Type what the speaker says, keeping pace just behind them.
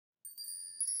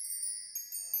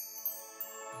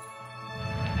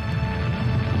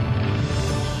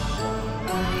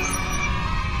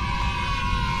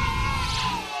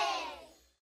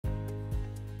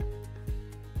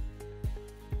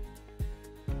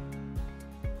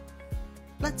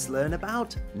let's learn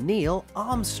about Neil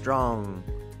Armstrong.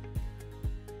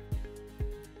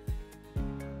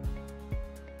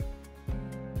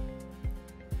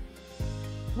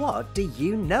 What do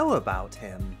you know about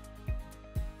him?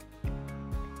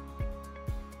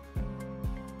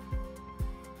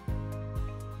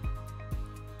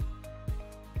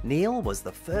 Neil was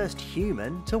the first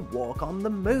human to walk on the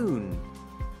moon.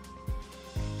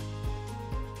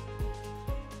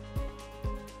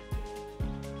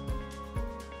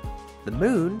 The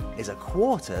moon is a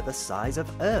quarter the size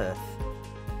of Earth.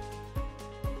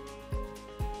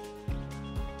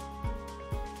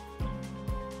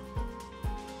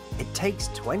 It takes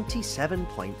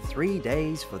 27.3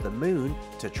 days for the moon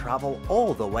to travel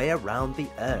all the way around the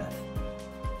Earth.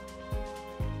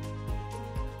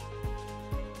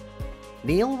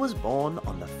 Neil was born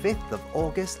on the 5th of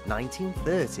August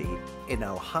 1930 in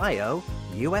Ohio,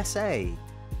 USA.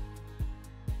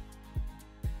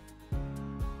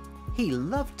 He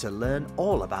loved to learn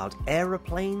all about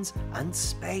aeroplanes and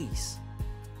space.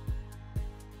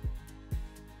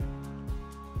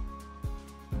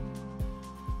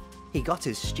 He got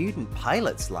his student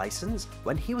pilot's license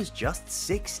when he was just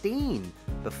 16,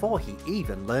 before he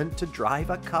even learned to drive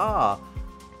a car.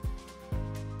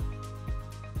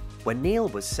 When Neil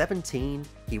was 17,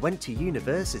 he went to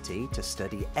university to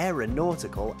study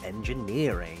aeronautical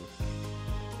engineering.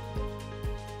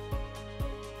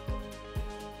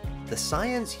 The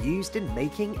science used in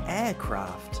making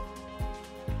aircraft.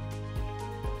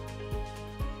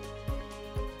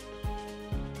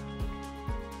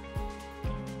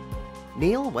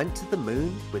 Neil went to the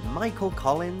moon with Michael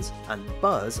Collins and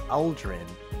Buzz Aldrin.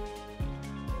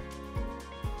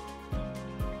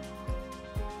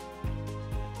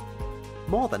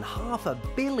 More than 500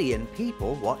 million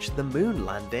people watched the moon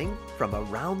landing from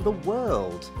around the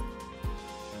world.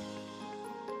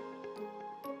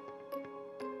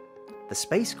 The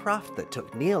spacecraft that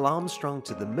took Neil Armstrong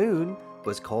to the moon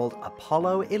was called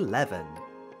Apollo 11.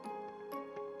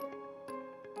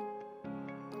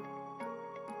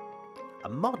 A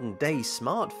modern-day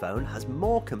smartphone has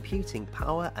more computing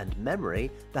power and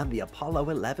memory than the Apollo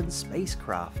 11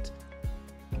 spacecraft.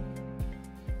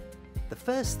 The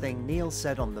first thing Neil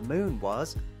said on the moon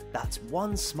was, "That's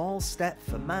one small step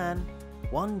for man,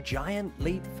 one giant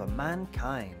leap for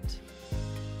mankind."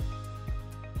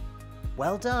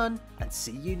 Well done, and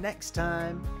see you next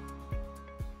time!